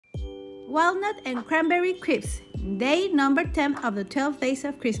Walnut and cranberry crisps, day number 10 of the 12 days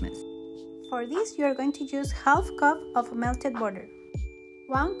of Christmas. For this, you are going to use half cup of melted butter,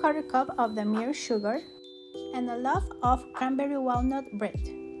 1/4 cup of the mere sugar, and a loaf of cranberry walnut bread.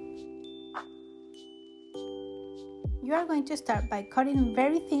 You are going to start by cutting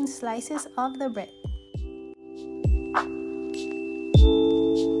very thin slices of the bread.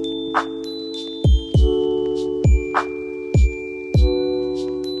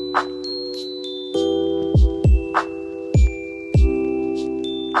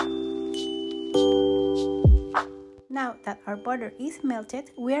 Now that our butter is melted,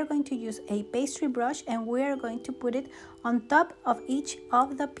 we are going to use a pastry brush and we are going to put it on top of each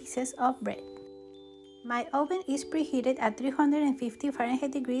of the pieces of bread. My oven is preheated at 350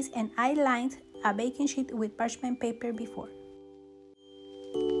 Fahrenheit degrees and I lined a baking sheet with parchment paper before.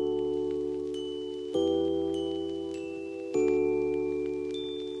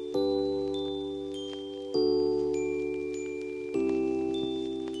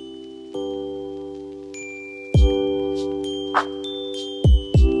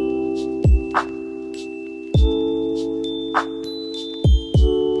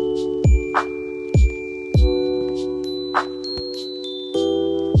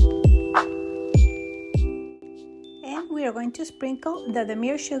 We are going to sprinkle the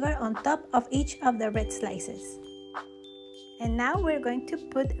mere sugar on top of each of the bread slices. And now we're going to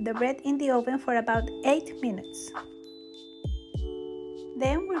put the bread in the oven for about 8 minutes.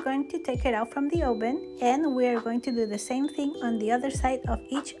 Then we're going to take it out from the oven and we are going to do the same thing on the other side of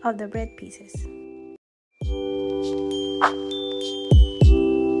each of the bread pieces.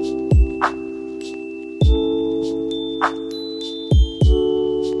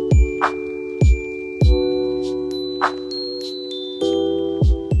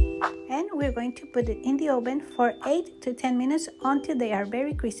 We're going to put it in the oven for 8 to 10 minutes until they are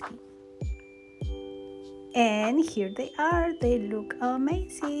very crispy. And here they are, they look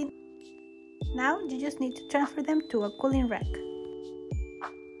amazing. Now you just need to transfer them to a cooling rack.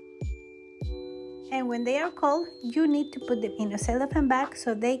 And when they are cold, you need to put them in a cellophane bag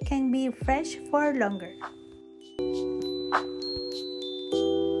so they can be fresh for longer.